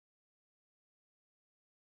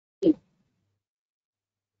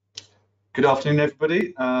Good afternoon,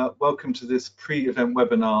 everybody. Welcome to this pre-event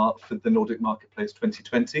webinar for the Nordic Marketplace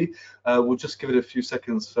 2020. We'll just give it a few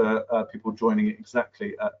seconds for people joining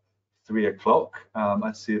exactly at 3 o'clock.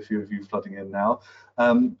 I see a few of you flooding in now.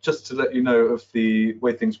 Just to let you know of the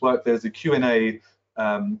way things work, there's a Q&A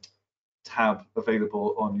tab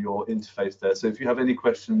available on your interface there. So if you have any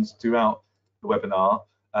questions throughout the webinar,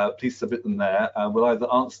 please submit them there. We'll either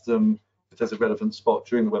answer them if there's a relevant spot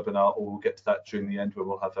during the webinar, or we'll get to that during the end where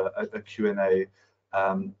we'll have a Q&A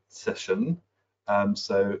session.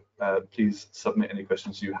 So please submit any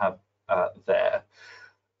questions you have there.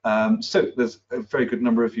 So there's a very good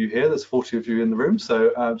number of you here. There's 40 of you in the room.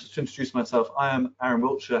 So just to introduce myself, I am Aaron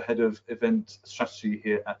Wiltshire, Head of Event Strategy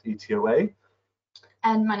here at ETOA.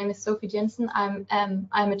 And my name is Sophie Jensen. I'm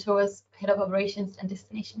ETOA's Head of Operations and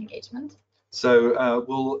Destination Engagement. So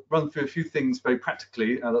we'll run through a few things very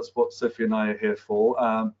practically. That's what Sophie and I are here for.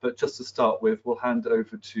 But just to start with, we'll hand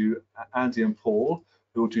over to Andy and Paul,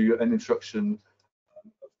 who will do an introduction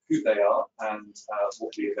of who they are and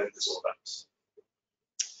what the event is all about.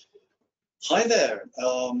 Hi there.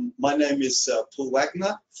 My name is Paul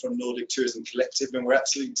Wagner from Nordic Tourism Collective, and we're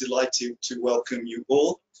absolutely delighted to welcome you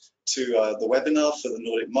all to the webinar for the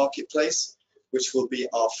Nordic Marketplace, which will be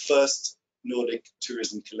our first Nordic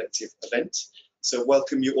Tourism Collective event. So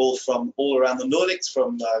welcome you all from all around the Nordics,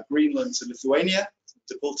 from Greenland to Lithuania,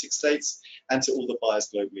 the Baltic states, and to all the buyers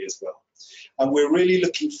globally as well. And we're really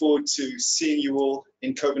looking forward to seeing you all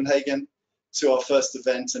in Copenhagen to our first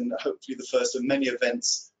event, and hopefully the first of many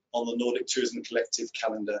events on the Nordic Tourism Collective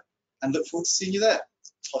calendar, and look forward to seeing you there.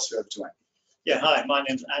 Pass you over to Andy. Yeah, hi, my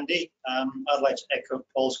name's Andy. I'd like to echo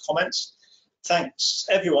Paul's comments. Thanks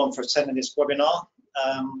everyone for attending this webinar.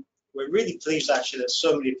 We're really pleased actually that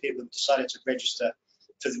so many people have decided to register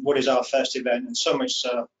for what is our first event, and so much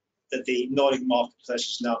so that the Nordic Marketplace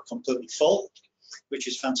is now completely full, which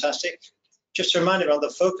is fantastic. Just to remind everyone, the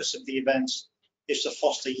focus of the event is to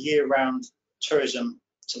foster year-round tourism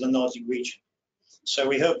to the Nordic region. So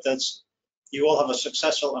we hope that you all have a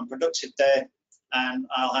successful and productive day, and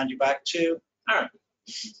I'll hand you back to Aaron.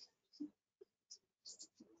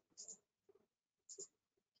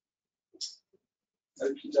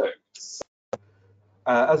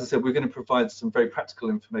 As I said, we're going to provide some very practical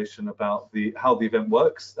information about how the event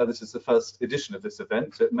works. This is the first edition of this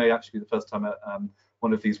event. So it may actually be the first time at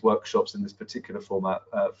one of these workshops in this particular format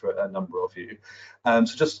for a number of you.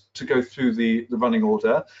 So just to go through the running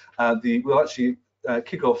order, we'll actually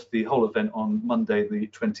kick off the whole event on Monday the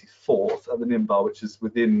 24th at the NIM Bar, which is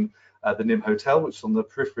within the NIM Hotel, which is on the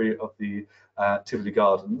periphery of the Tivoli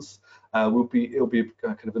Gardens. It'll be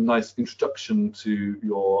kind of a nice introduction to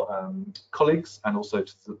your colleagues and also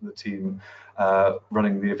to the team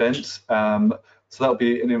running the event. So that'll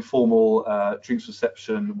be an informal drinks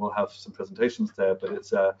reception. We'll have some presentations there, but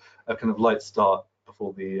it's a kind of light start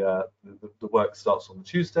before the work starts on the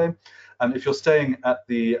Tuesday. If you're staying at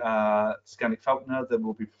the Scandic Falconer, then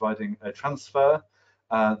we'll be providing a transfer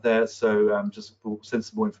there, so just we'll send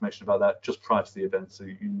some more information about that just prior to the event, so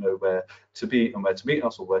you know where to be and where to meet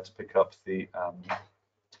us, or where to pick up the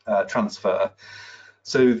transfer.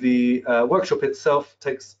 So the workshop itself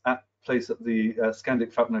takes place at the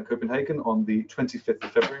Scandic Falconer Copenhagen on the 25th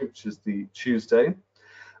of February, which is the Tuesday.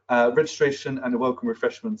 Registration and a welcome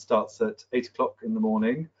refreshment starts at 8 o'clock in the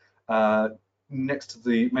morning, next to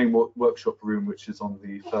the main workshop room, which is on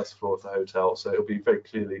the first floor of the hotel. So it'll be very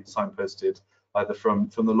clearly signposted either from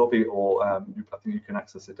the lobby, or I think you can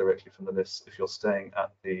access it directly from the list if you're staying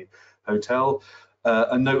at the hotel.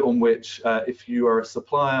 A note on which, if you are a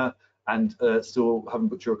supplier and still haven't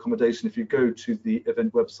booked your accommodation, if you go to the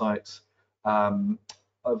event website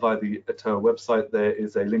via the ETOA website, there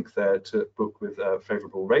is a link there to book with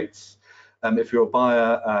favourable rates. If you're a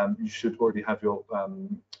buyer, you should already have your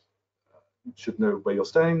should know where you're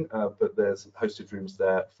staying, but there's hosted rooms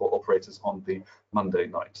there for operators on the Monday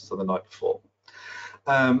night, so the night before.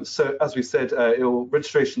 So as we said,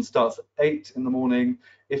 registration starts at 8 in the morning.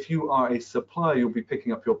 If you are a supplier, you'll be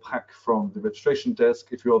picking up your pack from the registration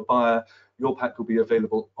desk. If you're a buyer, your pack will be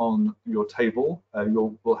available on your table.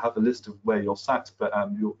 We'll have a list of where you're sat, but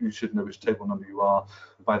you should know which table number you are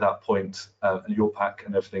by that point. And your pack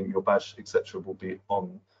and everything, your badge, etc., will be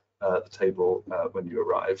on the table when you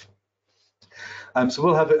arrive. So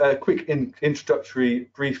we'll have a quick introductory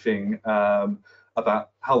briefing about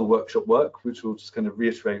how the workshop works, which will just kind of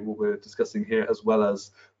reiterate what we're discussing here, as well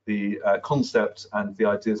as the concept and the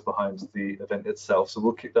ideas behind the event itself. So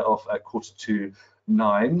we'll kick that off at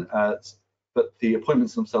 9:15, but the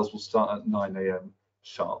appointments themselves will start at 9 AM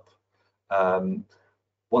sharp.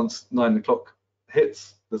 Once 9 o'clock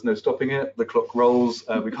hits, there's no stopping it. The clock rolls.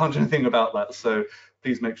 We can't do anything about that. So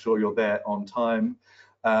please make sure you're there on time.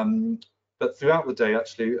 But throughout the day,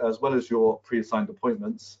 actually, as well as your pre-assigned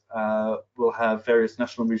appointments, we'll have various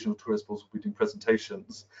national and regional tourist boards will be doing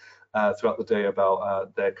presentations throughout the day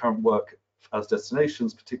about their current work as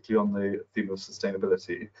destinations, particularly on the theme of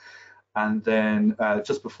sustainability. And then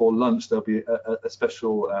just before lunch, there'll be a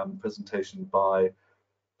special presentation by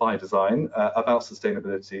Design about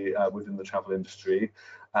sustainability within the travel industry.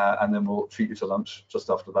 And then we'll treat you to lunch just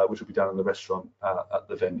after that, which will be down in the restaurant at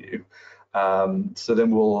the venue. So then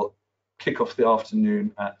we'll kick off the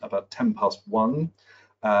afternoon at about 1:10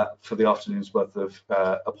 for the afternoon's worth of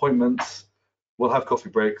appointments. We'll have coffee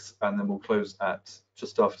breaks, and then we'll close at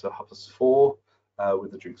just after 4:30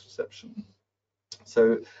 with the drinks reception.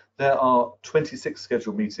 So there are 26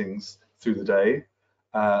 scheduled meetings through the day,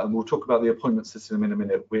 and we'll talk about the appointment system in a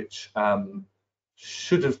minute, which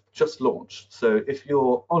should have just launched. So if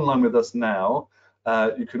you're online with us now,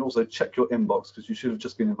 you can also check your inbox, because you should have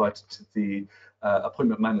just been invited to the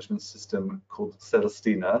appointment management system called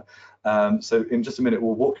Celestina. So in just a minute,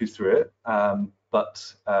 we'll walk you through it.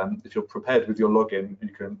 But if you're prepared with your login,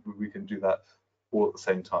 we can do that all at the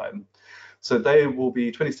same time. So there will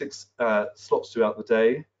be 26 slots throughout the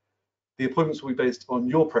day. The appointments will be based on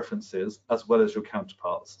your preferences as well as your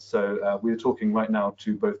counterparts. So we're talking right now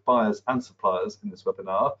to both buyers and suppliers in this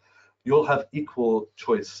webinar. You'll have equal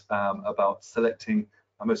choice about selecting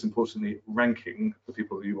and, most importantly, ranking the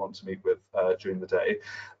people that you want to meet with during the day.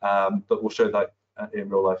 But we'll show that in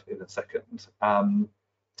real life in a second.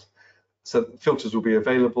 So filters will be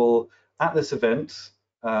available at this event.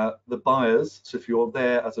 The buyers, so if you're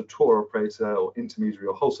there as a tour operator or intermediary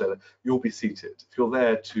or wholesaler, you'll be seated. If you're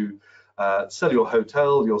there to sell your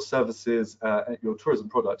hotel, your services, your tourism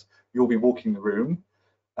product, you'll be walking the room.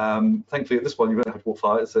 Thankfully, at this one, you won't have to walk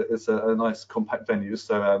far. It's a nice compact venue,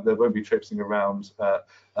 so there won't be traipsing around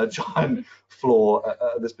a giant floor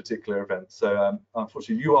at this particular event. So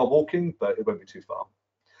unfortunately, you are walking, but it won't be too far.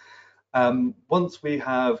 Once we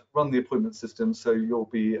have run the appointment system, so you'll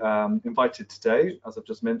be invited today. As I've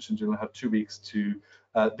just mentioned, you'll have 2 weeks to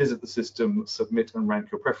visit the system, submit and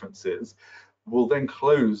rank your preferences. We'll then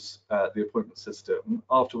close the appointment system,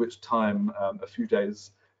 after which time, a few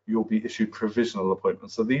days, you'll be issued provisional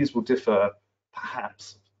appointments. So these will differ,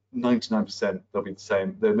 perhaps 99%, they'll be the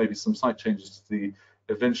same. There may be some slight changes to the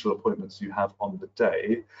eventual appointments you have on the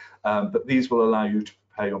day, but these will allow you to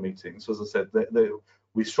prepare your meetings. So as I said,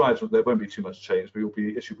 we strive that there won't be too much change, but you'll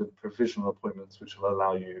be issued with provisional appointments, which will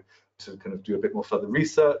allow you to kind of do a bit more further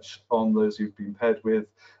research on those you've been paired with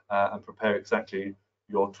and prepare exactly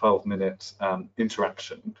your 12-minute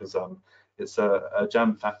interaction, because it's a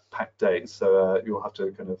jam-packed day, so you'll have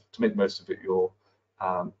to to make most of it, you'll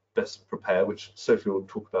best prepare, which Sophie will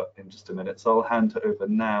talk about in just a minute. So I'll hand her over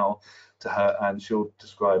now to her, and she'll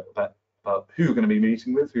describe about who you're going to be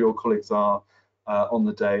meeting with, who your colleagues are on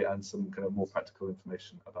the day, and some kind of more practical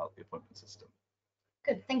information about the appointment system.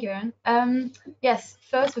 Good, thank you, Aaron. Yes,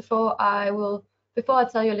 first, before I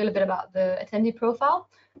tell you a little bit about the attendee profile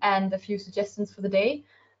and a few suggestions for the day,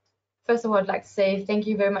 first of all, I'd like to say thank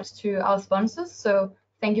you very much to our sponsors. So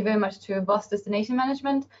thank you very much to Voss Destination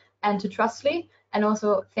Management and to Trustly, and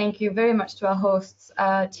also thank you very much to our hosts,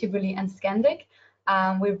 Tivoli and Scandic.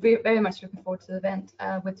 We're very much looking forward to the event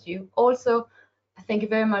with you. Also, thank you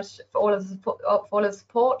very much for all of the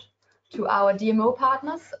support to our DMO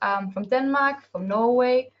partners from Denmark, from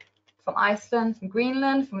Norway, from Iceland, from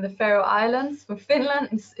Greenland, from the Faroe Islands, from Finland,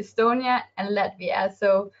 Estonia, and Latvia.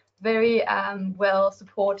 So very well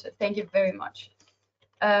supported. Thank you very much.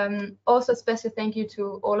 Also, a special thank you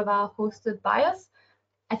to all of our hosted buyers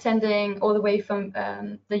attending all the way from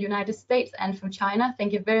the United States and from China.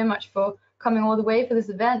 Thank you very much for coming all the way for this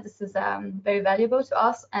event. This is very valuable to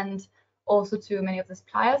us and also to many of the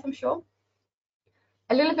suppliers, I'm sure.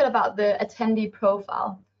 A little bit about the attendee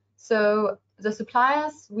profile. So the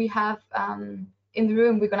suppliers we have in the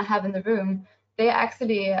room, we're going to have in the room, they're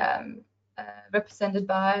actually represented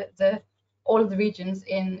by all of the regions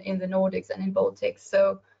in the Nordics and in Baltics.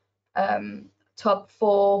 So top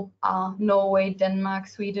 4 are Norway, Denmark,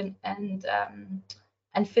 Sweden,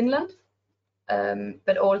 and Finland.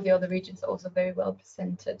 But all the other regions are also very well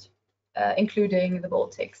presented, including the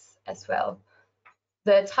Baltics as well.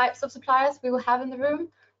 The types of suppliers we will have in the room,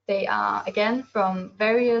 they are again from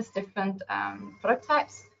various different product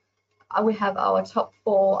types. We have our top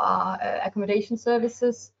 4 are accommodation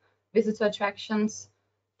services, visitor attractions,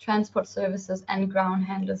 transport services, and ground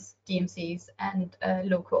handlers, DMCs, and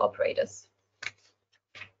local operators.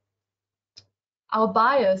 Our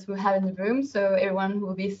buyers we have in the room, so everyone who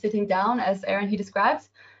will be sitting down, as Aaron he described,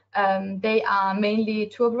 They are mainly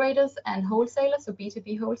tour operators and wholesalers, so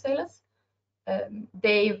B2B wholesalers.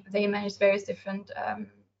 They manage various different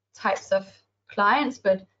types of clients,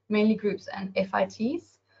 but mainly groups and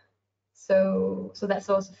FITs. So that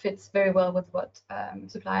also fits very well with what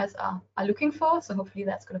suppliers are looking for. So hopefully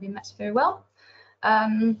that's going to be matched very well.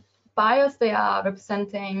 Buyers, they are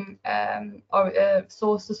representing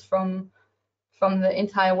sources from the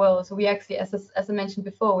entire world. So we actually, as I mentioned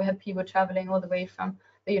before, we have people traveling all the way from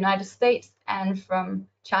the United States and from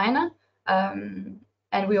China.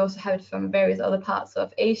 And we also have it from various other parts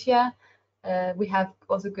of Asia. We have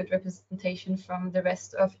also good representation from the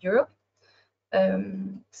rest of Europe.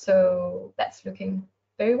 So that's looking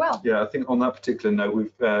very well. Yeah, I think on that particular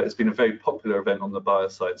note, it's been a very popular event on the buyer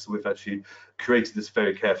side. So we've actually created this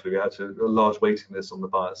very carefully. We had a large waiting list on the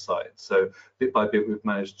buyer side. So bit by bit, we've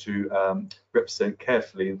managed to represent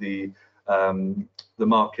carefully the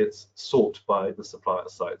markets sought by the supplier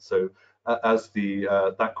side. So as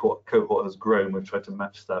that cohort has grown, we've tried to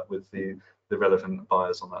match that with the relevant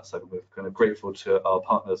buyers on that side. We're kind of grateful to our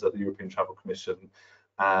partners at the European Travel Commission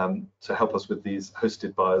to help us with these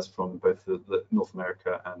hosted buyers from both the North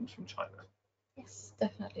America and from China. Yes,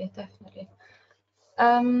 definitely.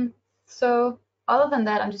 So other than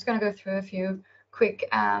that, I'm just going to go through a few quick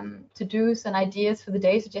to-dos and ideas for the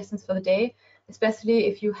day, suggestions for the day, especially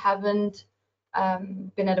if you haven't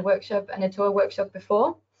been at a workshop, an ETOA workshop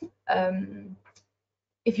before.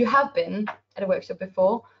 If you have been at a workshop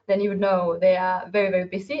before, then you would know they are very, very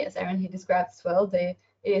busy, as Aaron described as well. It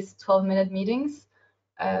is 12-minute meetings.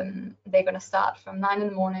 They're going to start from 9 in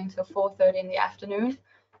the morning till 4:30 in the afternoon.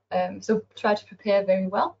 So try to prepare very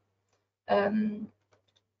well.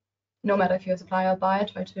 No matter if you're a supplier or buyer,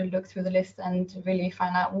 try to look through the list and really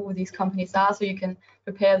find out who these companies are so you can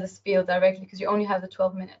prepare the spiel directly, because you only have the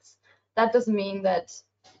 12 minutes. That doesn't mean that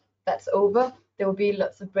that's over. There will be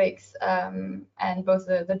lots of breaks and both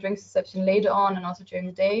the drinks reception later on and also during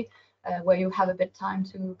the day where you have a bit of time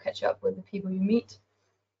to catch up with the people you meet.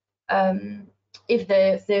 If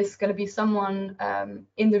there's going to be someone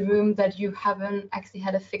in the room that you haven't actually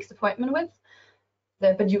had a fixed appointment with,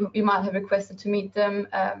 but you might have requested to meet them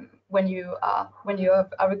when you are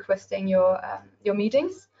requesting your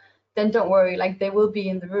meetings, then don't worry, like they will be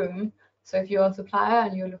in the room. So if you're a supplier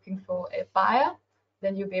and you're looking for a buyer,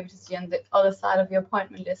 then you'll be able to see on the other side of your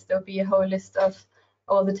appointment list, there'll be a whole list of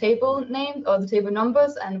all the table names or the table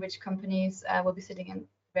numbers and which companies will be sitting in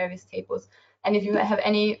various tables. And if you have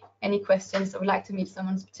any questions or would like to meet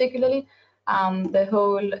someone particularly, the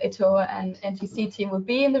whole ETOA and NTC team will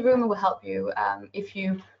be in the room and will help you if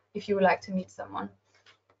you would like to meet someone.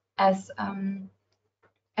 As Aaron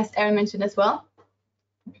mentioned as well,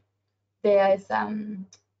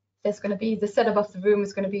 there's going to be the setup of the room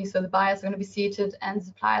is going to be so the buyers are going to be seated and the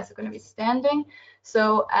suppliers are going to be standing.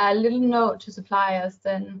 So a little note to suppliers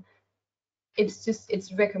then.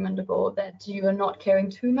 It's recommendable that you are not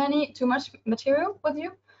carrying too much material with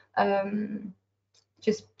you,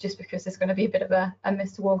 just because it's going to be a bit of a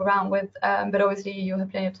mess to walk around with. But obviously you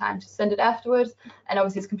have plenty of time to send it afterwards, and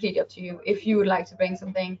obviously it's completely up to you. If you would like to bring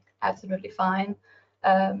something, absolutely fine.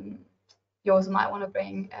 You also might want to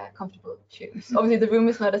bring comfortable shoes. Obviously the room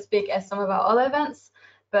is not as big as some of our other events,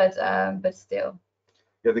 but still.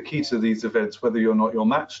 Yeah, the key to these events, whether you're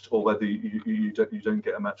matched or whether you don't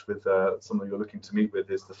get a match with someone you're looking to meet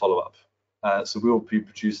with, is the follow-up. So we'll be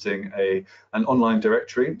producing an online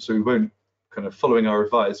directory. So we won't kind of following our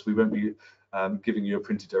advice. We won't be giving you a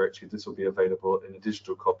printed directory. This will be available in a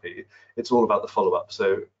digital copy. It's all about the follow-up.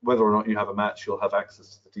 So whether or not you have a match, you'll have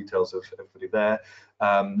access to the details of everybody there.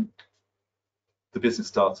 The business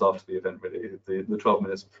starts after the event, really. The 12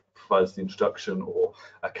 minutes provides the introduction or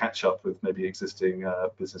a catch up with maybe existing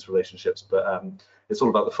business relationships, but it's all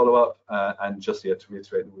about the follow-up and just yet to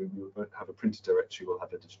reiterate that we won't have a printed directory, we'll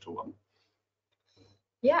have a digital one.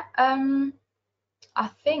 Yeah, I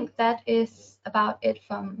think that is about it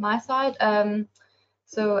from my side.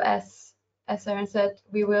 So as Aaron said,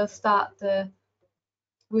 we'll start the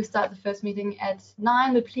first meeting at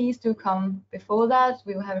 9, but please do come before that.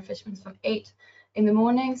 We will have refreshments from 8 in the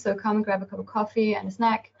morning, so come and grab a cup of coffee and a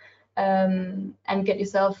snack, and get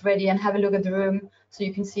yourself ready and have a look at the room so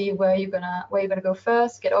you can see where you're gonna go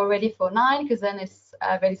first. Get all ready for 9, because then it's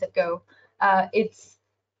ready, set, go. It's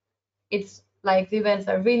like the events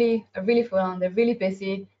are really full on. They're really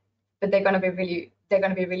busy, but they're gonna be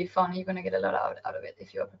really fun. You're gonna get a lot out of it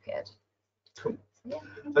if you're prepared. Cool. Yeah.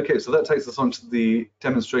 Okay, so that takes us on to the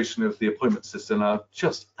demonstration of the appointment system. I've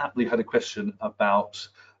just aptly had a question about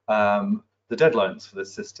the deadlines for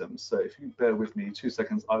this system. So if you bear with me 2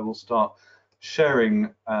 seconds, I will start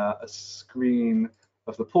sharing a screen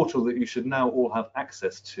of the portal that you should now all have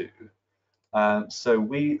access to. So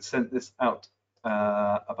we sent this out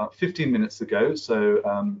about 15 minutes ago.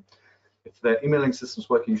 So if their emailing system's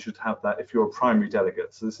working, you should have that if you're a primary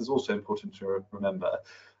delegate. So this is also important to remember.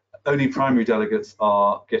 Only primary delegates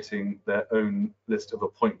are getting their own list of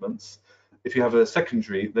appointments. If you have a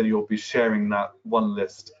secondary, then you'll be sharing that one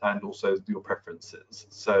list and also your preferences.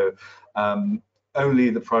 So only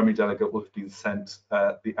the primary delegate will be sent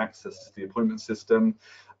the access to the appointment system,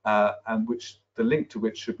 and the link to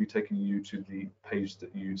which should be taking you to the page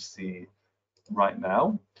that you see right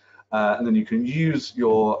now. And then you can use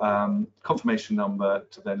your confirmation number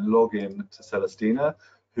to then log in to Celestina,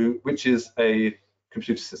 which is a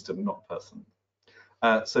computer system, not a person.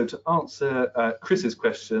 So to answer Chris's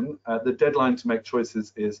question, the deadline to make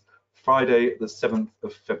choices is Friday, the 7th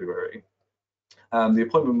of February. The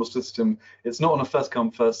appointment system, it's not on a first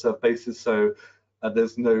come, first served basis, so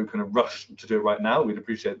there's no kind of rush to do it right now. We'd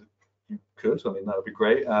appreciate that you could. I mean, that would be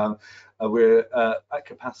great. We're at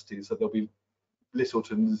capacity, so there'll be little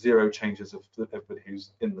to zero changes of everybody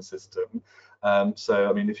who's in the system. So,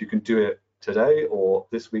 I mean, if you can do it today or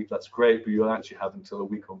this week, that's great, but you'll actually have until a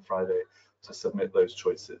week on Friday to submit those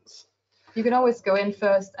choices. You can always go in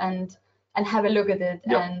first and have a look at it,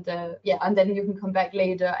 yep. And yeah, and then you can come back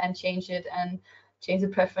later and change it and change the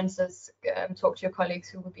preferences. Talk to your colleagues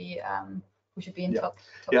who will be who should be in top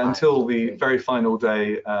yeah, 5, until the very final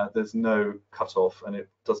day. There's no cutoff, and it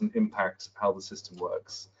doesn't impact how the system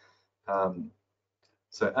works.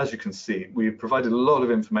 So as you can see, we've provided a lot of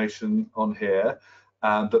information on here,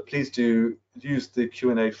 but please do use the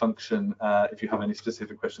Q&A function if you have any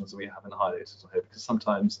specific questions that we haven't highlighted on here, because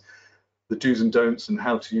sometimes the do's and don'ts and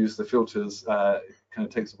how to use the filters kind of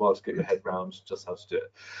takes a while to get your head around just how to do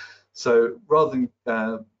it. So rather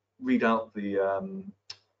than read out the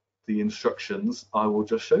instructions, I will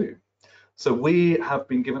just show you. So we have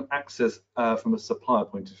been given access from a supplier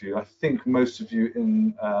point of view. I think most of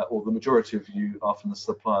you or the majority of you are from the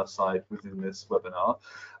supplier side within this webinar.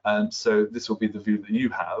 So this will be the view that you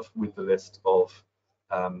have with the list of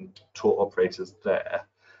tour operators there.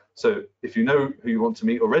 So if you know who you want to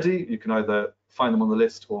meet already, you can either find them on the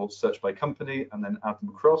list or search by company and then add them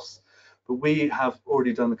across. But we have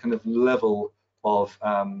already done the kind of level of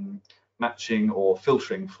matching or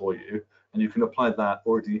filtering for you, and you can apply that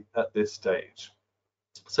already at this stage.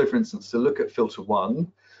 So for instance, to look at filter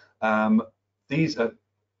 1, these are,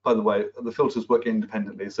 by the way, the filters work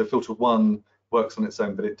independently. So filter 1 works on its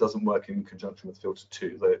own, but it doesn't work in conjunction with filter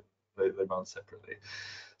 2. They run separately.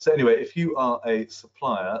 So anyway, if you are a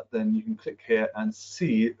supplier, then you can click here and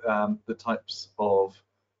see the types of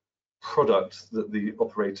products that the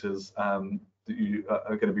operators that you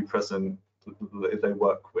are going to be present that they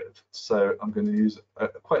work with. So I'm going to use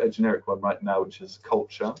quite a generic one right now, which is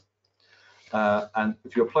culture. And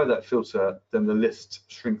if you apply that filter, then the list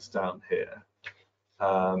shrinks down here.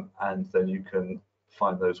 And then you can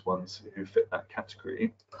find those ones who fit that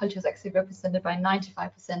category. Culture is actually represented by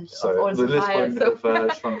 95% so of all the suppliers. list won't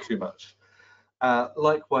have shrunk too much.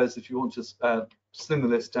 Likewise, if you want to slim the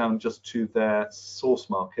list down just to their source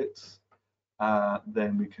markets,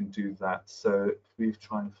 then we can do that. So if we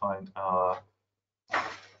try and find our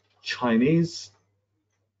Chinese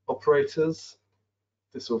operators,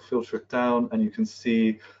 this will filter it down, and you can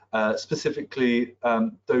see specifically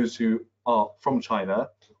those who are from China,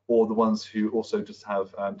 or the ones who also just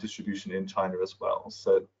have distribution in China as well.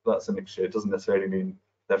 So that's a mixture. It doesn't necessarily mean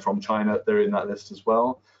they're from China, they're in that list as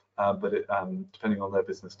well, but depending on their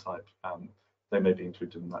business type, they may be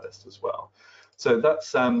included in that list as well. So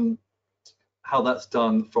that's how that's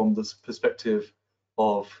done from the perspective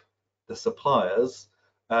of the suppliers.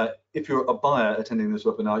 If you're a buyer attending this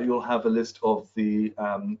webinar, you'll have a list of the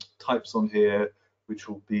types on here, which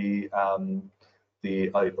will be are they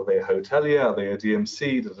a hotelier, are they a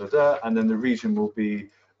DMC, and then the region will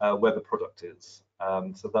be where the product is.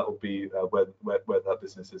 So that will be where that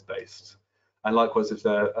business is based. And likewise, if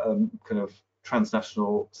they're kind of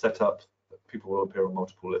transnational setup, people will appear on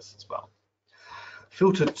multiple lists as well.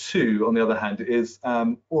 Filter 2, on the other hand, is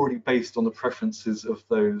already based on the preferences of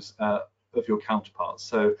those of your counterparts.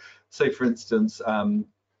 So say, for instance,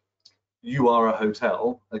 you are a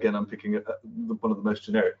hotel. Again, I'm picking one of the most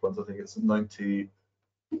generic ones. I think it's 62%.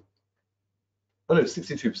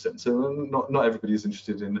 So not everybody is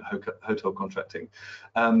interested in hotel contracting.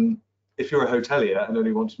 If you're a hotelier and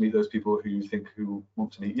only want to meet those people who you think who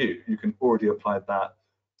want to meet you, you can already apply that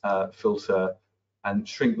filter and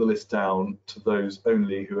shrink the list down to those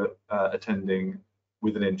only who are attending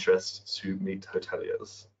with an interest to meet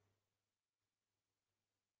hoteliers.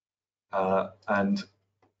 And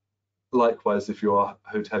likewise, if you're a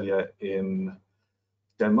hotelier in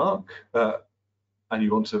Denmark, and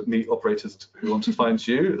you want to meet operators who want to find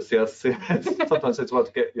you, sometimes it's hard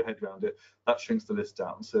to get your head around it, that shrinks the list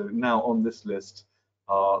down. So now on this list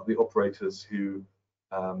are the operators who,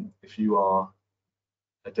 if you are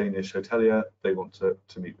a Danish hotelier, they want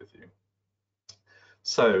to meet with you.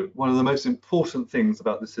 So one of the most important things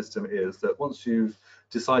about the system is that once you've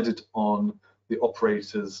decided on the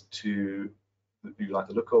operators that you like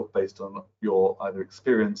the look of based on your either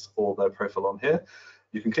experience or their profile on here,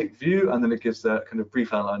 you can click view, and then it gives a kind of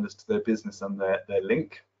brief outline as to their business and their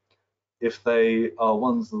link. If they are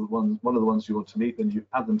one of the ones you want to meet, then you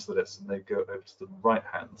add them to the list and they go over to the right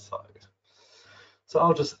hand side. So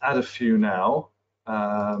I'll just add a few now.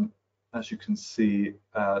 As you can see,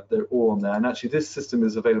 they're all on there, and actually this system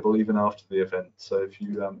is available even after the event. So if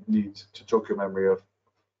you need to jog your memory of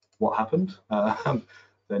what happened,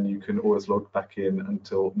 then you can always log back in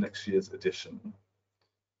until next year's edition.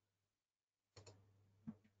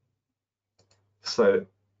 So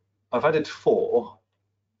I've added 4.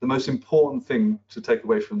 The most important thing to take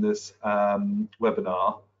away from this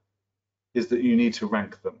webinar is that you need to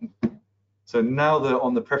rank them. So now they're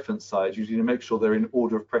on the preference side, you need to make sure they're in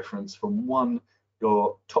order of preference from 1,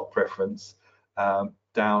 your top preference,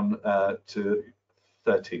 down to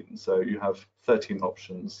 13. So you have 13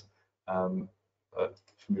 options from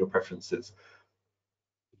your preferences.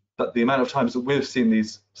 But the amount of times that we've seen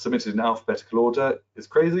these submitted in alphabetical order is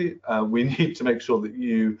crazy. We need to make sure that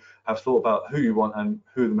you have thought about who you want and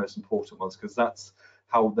who are the most important ones, because that's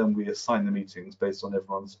how then we assign the meetings based on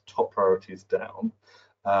everyone's top priorities down.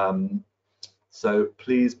 So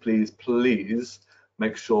please, please, please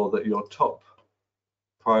make sure that your top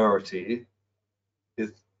priority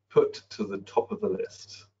is put to the top of the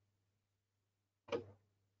list.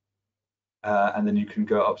 And then you can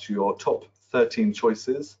go up to your top 13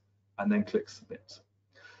 choices and then click submit.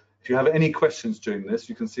 If you have any questions during this,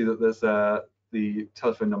 you can see that there's the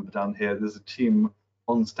telephone number down here. There's a team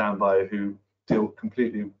on standby who deal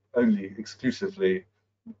completely, only exclusively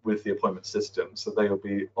with the appointment system, so they will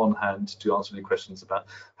be on hand to answer any questions about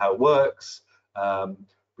how it works.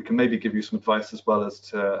 We can maybe give you some advice as well as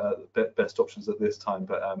to best options at this time,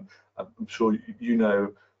 but I'm sure you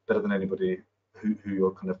know better than anybody who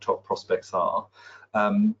your kind of top prospects are.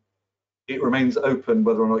 It remains open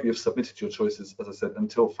whether or not you've submitted your choices, as I said,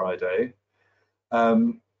 until Friday.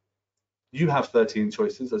 You have 13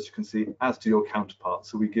 choices, as you can see, as do your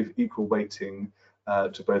counterparts, so we give equal weighting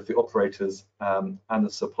to both the operators and the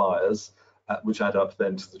suppliers, which add up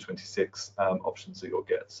then to the 26 options that you'll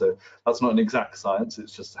get. So that's not an exact science,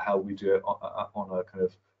 it's just how we do it on a kind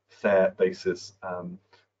of fair basis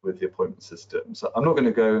with the appointment system. So I'm not going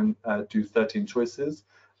to go and do 13 choices.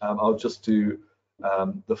 I'll just do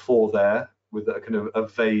the 4 there with a kind of a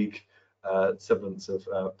vague semblance of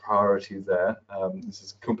priority there. This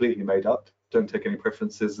is completely made up. Don't take any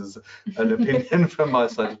preferences as an opinion from my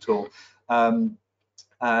side at all.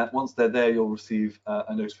 Once they're there, you'll receive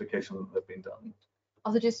a notification that they've been done.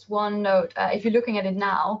 Also, just one note: if you're looking at it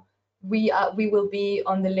now, we will be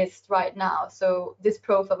on the list right now. So this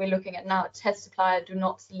profile we're looking at now, test supplier, do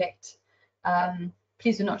not select.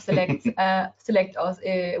 Please do not select select us.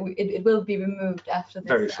 It will be removed after this.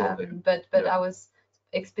 Very shortly. But yeah. I was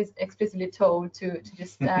explicitly told to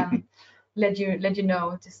just let you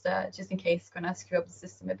know, just in case it's gonna screw up the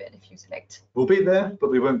system a bit if you select. We'll be there, but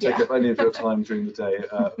we won't take up any of your time during the day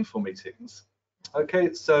for meetings.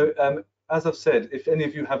 Okay, so as I've said, if any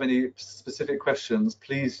of you have any specific questions,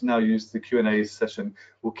 please now use the Q&A session.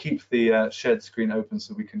 We'll keep the shared screen open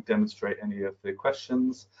so we can demonstrate any of the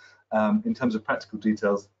questions. In terms of practical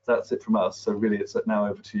details, that's it from us. So really, it's now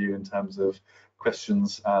over to you in terms of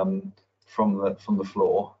questions from the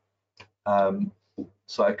floor.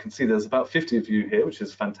 So I can see there's about 50 of you here, which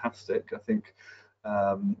is fantastic. I think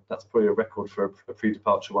that's probably a record for a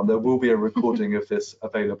pre-departure one. There will be a recording of this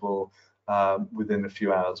available within a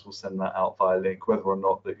few hours. We'll send that out via link, whether or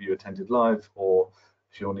not that you attended live or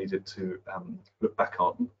if you're needed to look back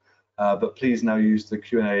on. But please now use the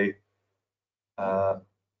Q&A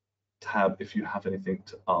tab if you have anything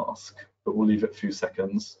to ask. But we'll leave it a few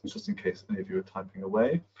seconds just in case any of you are typing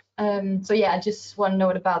away. So yeah, just one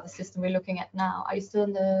note about the system we're looking at now. Are you still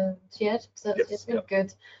in the chat? So yes, yeah.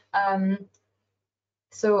 Good.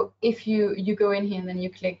 So if you go in here and then you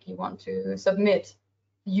click you want to submit,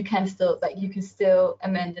 you can still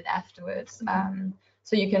amend it afterwards.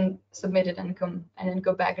 So you can submit it and then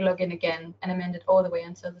go back, log in again, and amend it all the way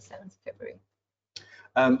until the 7th of February.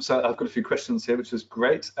 So I've got a few questions here, which is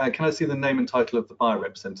great. Can I see the name and title of the buyer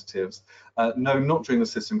representatives? No, not during the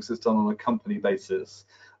system because it's done on a company basis.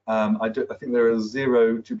 I think there are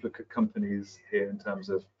 0 duplicate companies here in terms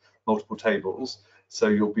of multiple tables. So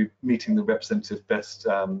you'll be meeting the representative best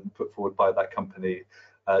put forward by that company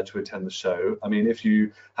to attend the show. I mean, if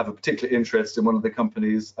you have a particular interest in one of the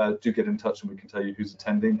companies, do get in touch and we can tell you who's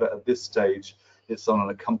attending. But at this stage, it's on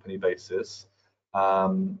a company basis.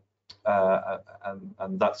 And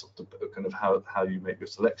that's kind of how you make your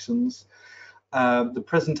selections. The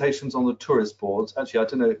presentations on the tourist boards, actually, I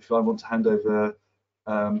don't know if I want to hand over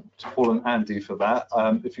to Paul and Andy for that.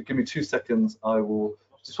 If you give me 2 seconds, I will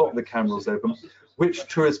swap the cameras open. Which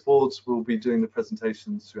tourist boards will be doing the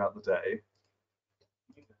presentations throughout the day?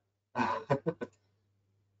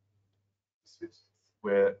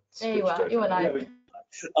 We're there you are, you are live.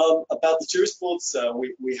 About the tourist boards,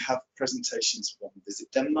 we have presentations from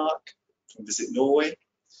Visit Denmark, from Visit Norway,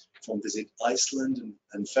 from Visit Iceland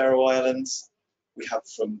and Faroe Islands. We have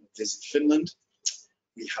from Visit Finland.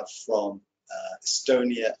 We have from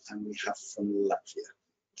Estonia, and we have from Latvia.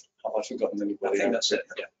 Have I forgotten anybody? I think that's it.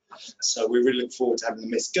 Yeah. So we really look forward to having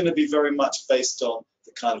them. It's going to be very much based on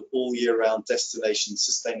the kind of all year round destination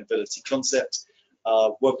sustainability concept.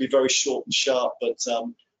 Won't be very short and sharp, but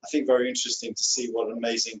I think very interesting to see what an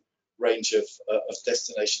amazing range of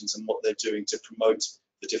destinations and what they're doing to promote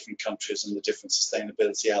the different countries and the different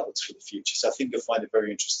sustainability outlooks for the future. So I think you'll find it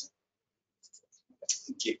very interesting.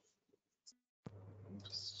 Thank you.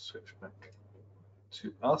 Just switch back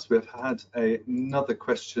to us. We've had another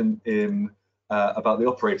question in about the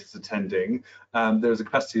operators attending. There is a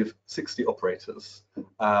capacity of 60 operators. As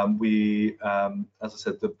I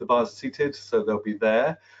said, the bars are seated, so they'll be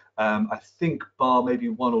there. I think bar maybe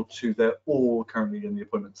 1 or 2, they're all currently in the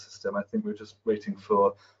appointment system. I think we're just waiting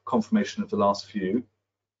for confirmation of the last few.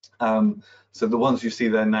 So the ones you see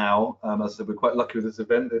there now, as I said, we're quite lucky with this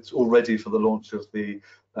event. It's all ready for the launch of the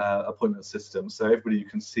appointment system. So everybody you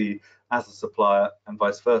can see as a supplier and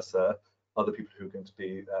vice versa are the people who are going to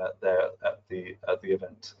be there at the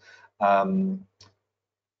event.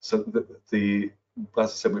 So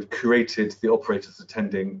as I said, we've created the operators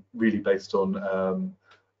attending really based on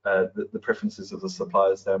the preferences of the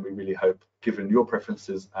suppliers there, and we really hope, given your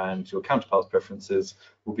preferences and your counterparts' preferences,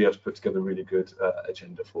 we'll be able to put together a really good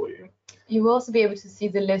agenda for you. You will also be able to see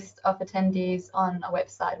the list of attendees on our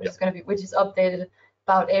website, which is updated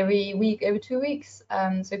about every week, every 2 weeks.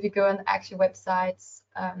 So if you go on the actual websites,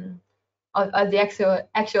 on the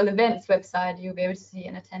actual events website, you'll be able to see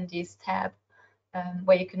an attendees tab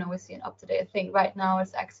where you can always see an up-to-date. I think right now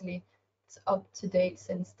it's up to date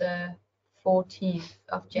since the 14th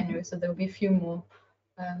of January, so there will be a few more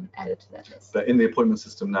added to that list. But in the appointment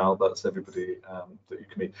system now, that's everybody that you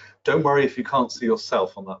can meet. Don't worry if you can't see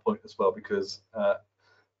yourself on that point as well, because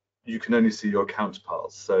you can only see your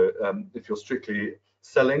counterparts. So if you're strictly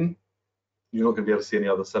selling, you're not going to be able to see any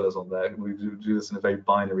other sellers on there. We do this in a very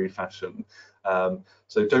binary fashion.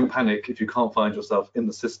 So don't panic if you can't find yourself in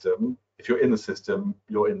the system. If you're in the system,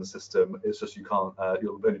 you're in the system. It's just you can't,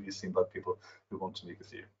 you'll only be seen by the people who want to meet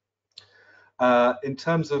with you. In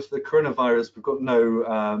terms of the coronavirus, we've got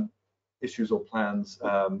no issues or plans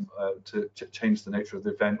to change the nature of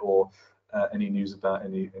the event or any news about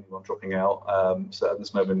anyone dropping out. So at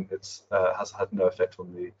this moment, it has had no effect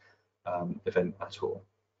on the event at all.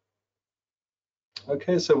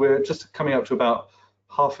 Okay, so we're just coming up to about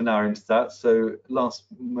half an hour into that. So last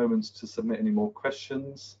moments to submit any more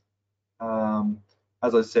questions.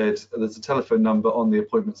 As I said, there's a telephone number on the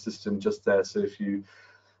appointment system just there. So if you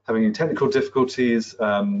have any technical difficulties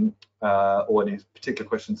or any particular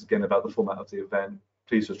questions again about the format of the event,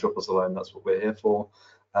 please just drop us a line. That's what we're here for.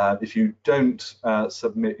 If you don't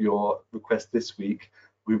submit your request this week,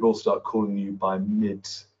 we will start calling you by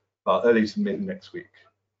early to mid next week.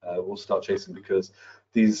 We'll start chasing, because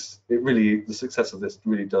the success of this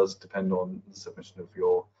really does depend on the submission of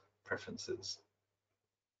your preferences.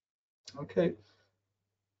 Okay,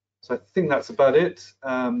 so I think that's about it.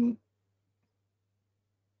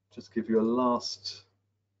 Just give you a last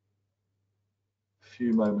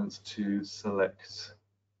few moments to select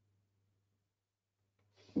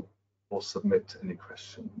or submit any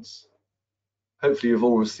questions. Hopefully you've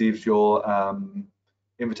all received your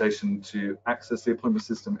invitation to access the appointment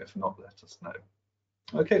system. If not, let us know.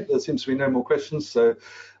 Okay, there seems to be no more questions, so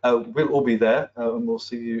we'll all be there and we'll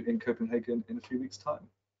see you in Copenhagen in a few weeks' time.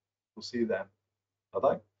 We'll see you there.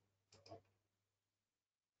 Bye-bye.